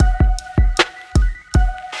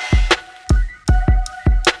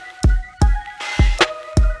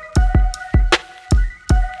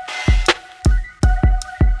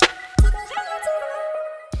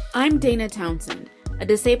Dana Townsend, a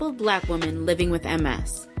disabled Black woman living with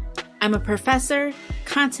MS. I'm a professor,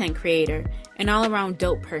 content creator, and all-around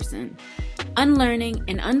dope person, unlearning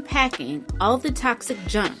and unpacking all the toxic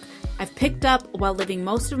junk I've picked up while living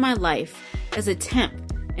most of my life as a temp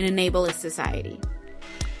in an ableist society.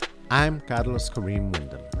 I'm Carlos Kareem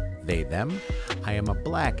Wyndham. They, them. I am a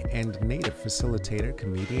Black and Native facilitator,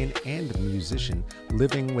 comedian, and musician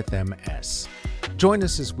living with MS. Join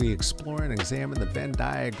us as we explore and examine the Venn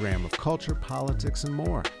diagram of culture, politics, and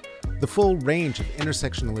more. The full range of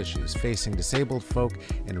intersectional issues facing disabled folk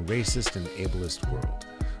in a racist and ableist world.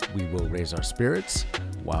 We will raise our spirits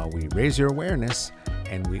while we raise your awareness,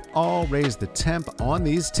 and we all raise the temp on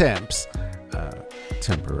these temps,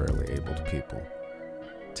 temporarily abled people,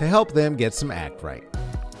 to help them get some act right.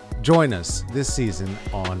 Join us this season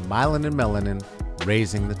on Myelin and Melanin,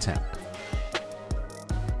 Raising the Temp.